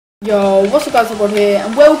Yo, what's up guys, TobGod here,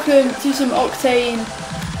 and welcome to some Octane,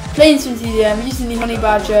 playing some TDM, using the Honey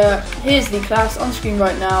Badger. Here's the class on screen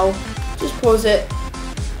right now, just pause it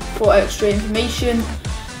for extra information.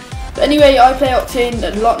 But anyway, I play Octane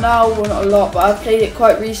a lot now, well not a lot, but I've played it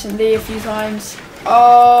quite recently a few times.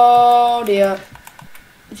 Oh dear,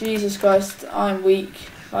 Jesus Christ, I'm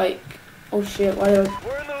weak, like, oh shit, why did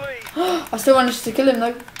I still managed to kill him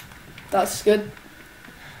though, that's good.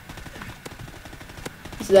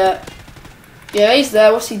 He's there. Yeah, he's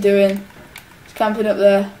there. What's he doing? He's camping up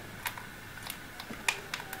there.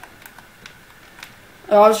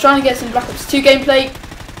 Oh, I was trying to get some Black Ops 2 gameplay.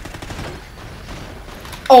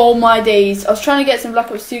 Oh my days. I was trying to get some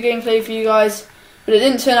Black Ops 2 gameplay for you guys, but it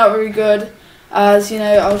didn't turn out very good. As you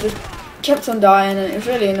know, I was just kept on dying and it was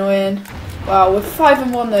really annoying. Wow, we're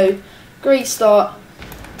 5-1 though. Great start.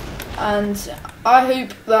 And I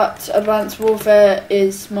hope that Advanced Warfare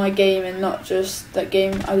is my game and not just that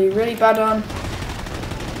game I do really bad on.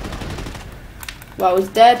 Wow, he's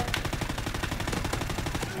dead.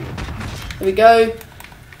 Here we go.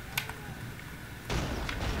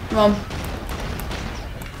 Come on.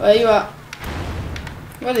 Where are you at?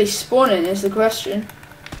 Where are they spawning is the question.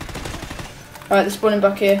 Alright, they're spawning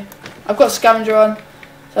back here. I've got Scavenger on,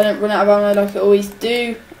 so I don't run out of ammo like I always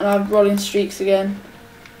do. And I'm rolling streaks again.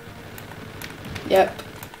 Yep.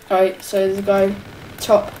 Alright, so there's a guy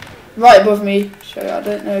top right above me. So I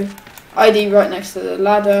don't know. ID right next to the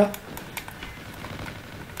ladder.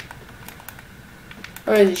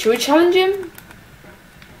 Where is he? Should we challenge him?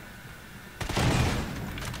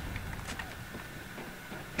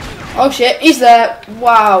 Oh shit, he's there.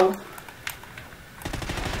 Wow.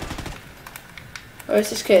 Where is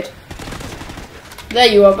this kid? There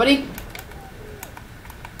you are, buddy.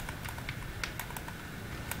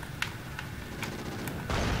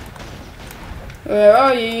 Where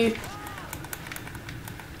are you?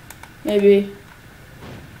 Maybe.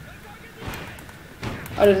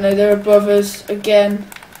 I don't know, they're above us again.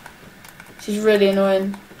 This is really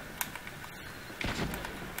annoying.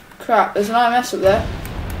 Crap, there's an IMS up there.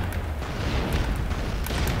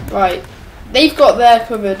 Right. They've got their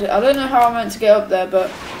covered. I don't know how I'm meant to get up there,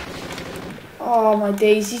 but... Oh my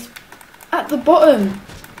days, he's at the bottom.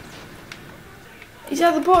 He's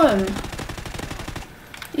at the bottom.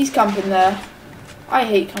 He's camping there. I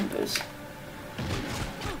hate campers.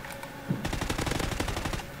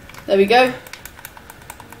 There we go.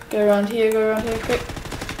 Go around here, quick.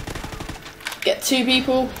 Get 2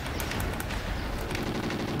 people.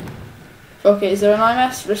 Okay, is there an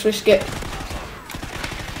IMS? Let's risk it.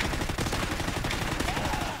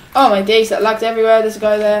 Oh my days, that lagged everywhere. There's a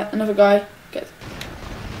guy there, another guy. Get.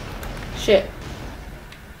 Shit.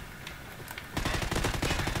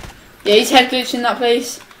 Yeah, he's head glitching that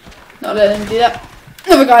place. Not letting him do that.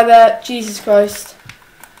 Another guy there, Jesus Christ.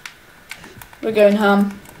 We're going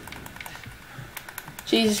ham.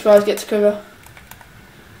 Jesus Christ, get to cover.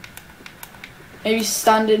 Maybe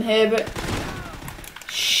stand in here, but...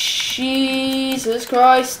 Jesus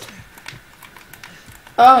Christ.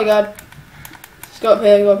 Oh my god. Let's go up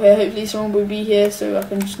here, Hopefully someone will be here so I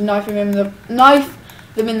can just knife them in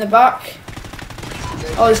the back.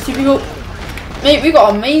 Oh, there's 2 people. Mate, we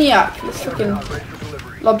got a maniac. Let's fucking...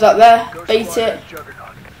 Lob that there, bait it.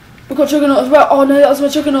 We've got Juggernaut as well. Oh no, that was my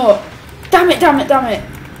Juggernaut. Damn it.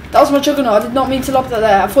 That was my Juggernaut. I did not mean to lob that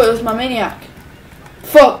there. I thought it was my Maniac.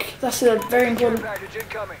 Fuck, that's a very important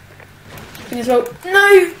thing as well.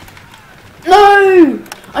 No! No!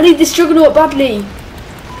 I need this Juggernaut badly.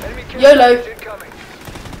 YOLO.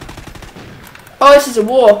 Oh, this is a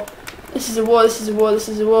war. This is a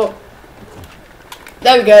war.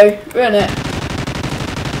 There we go. We're in it.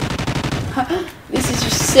 This is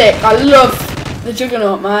just sick. I love the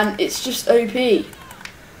Juggernaut, man. It's just OP.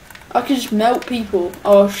 I can just melt people.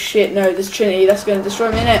 Oh shit, no, there's Trinity. That's going to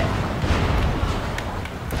destroy me, innit?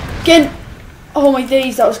 Again. Oh my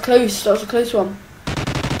days, that was close. That was a close one.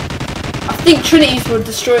 I think Trinities would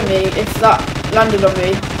destroy me if that landed on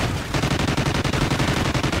me.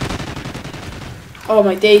 Oh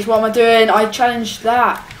my days, what am I doing? I challenged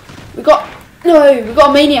that. We got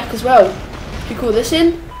a Maniac as well. Can you call this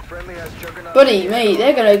in? Buddy, mate,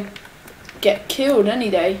 they're gonna get killed any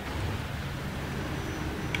day.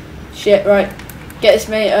 Shit, right. Get this,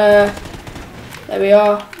 mate. There we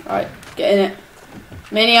are. Right, get in it.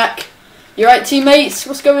 Maniac. You right, teammates?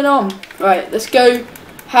 What's going on? Right, let's go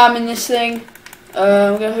ham in this thing.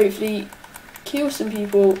 We're gonna hopefully kill some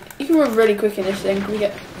people. You can run really quick in this thing. Can we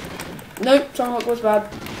get... Nope, Tomahawk was bad.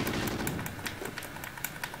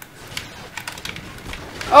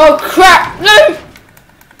 Oh crap! No!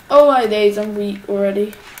 Oh my days, I'm weak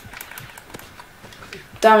already.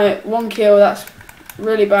 Damn it, 1 kill, that's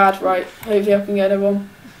really bad. Right, hopefully I can get another one.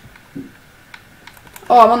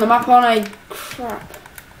 Oh, I'm on the map, aren't I? Crap.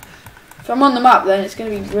 If I'm on the map, then it's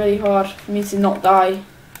going to be really hard for me to not die.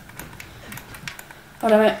 Oh,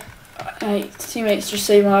 damn it. Hey, teammates just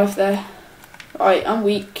saved my life there. Right, I'm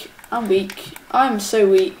weak. I'm weak. I'm so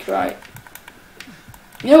weak, right.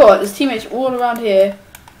 You know what? There's teammates all around here.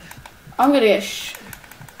 I'm going to get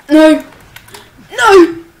No!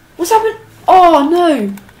 No! What's happened? Oh,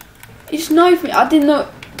 no! He just knifed me. I did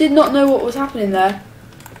not know what was happening there.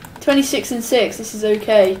 26 and 6. This is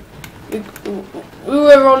okay. We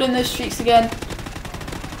were rolling those streaks again,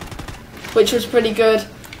 which was pretty good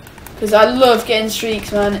because I love getting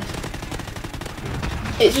streaks, man.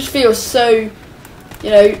 It just feels so, you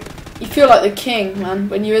know, you feel like the king, man,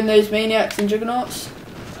 when you're in those maniacs and juggernauts.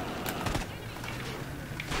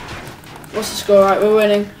 What's the score? Right, we're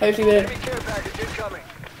winning. Hopefully we don't.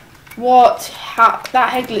 What? That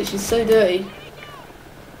head glitch is so dirty.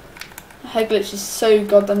 Head glitch is so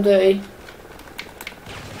goddamn dirty.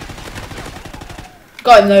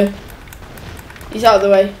 Got him though. He's out of the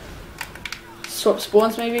way. Swap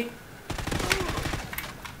spawns maybe.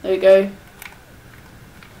 There we go.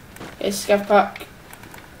 Here's scav pack.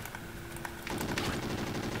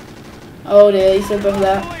 Oh dear, he's above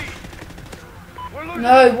there.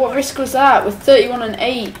 No, what risk was that? With 31 and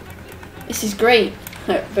 8. This is great.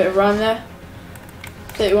 No, bit of rhyme there.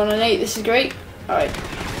 31 and 8, this is great. Alright.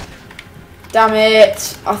 Damn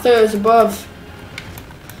it. I thought it was above.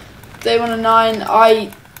 31 and 9.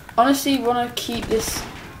 I honestly want to keep this.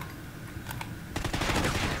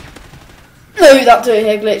 No, that dirty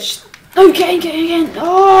head glitch. No, get in.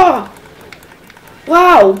 Oh!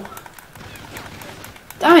 Wow.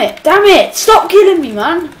 Damn it. Stop killing me,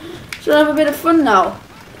 man. Should I have a bit of fun now?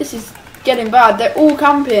 This is getting bad. They're all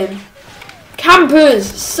camping.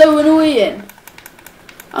 Campers! So annoying.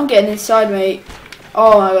 I'm getting inside, mate.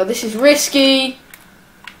 Oh my god, this is risky.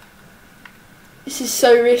 This is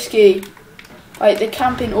so risky. Like, they're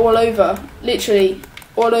camping all over. Literally,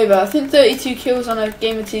 all over. I think 32 kills on a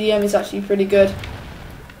game of TDM is actually pretty good.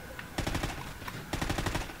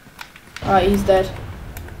 Alright, he's dead.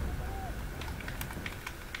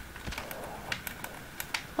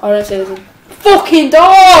 I don't say there's a fucking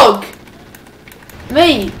dog!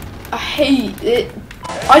 Mate, I hate it.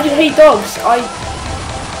 I just hate dogs.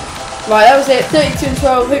 Right, that was it. 32 and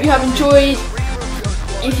 12. Hope you have enjoyed.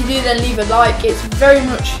 If you do, then leave a like. It's very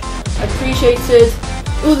much appreciated.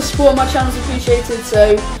 All the support on my channel is appreciated.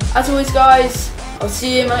 So, as always, guys, I'll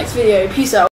see you in my next video. Peace out.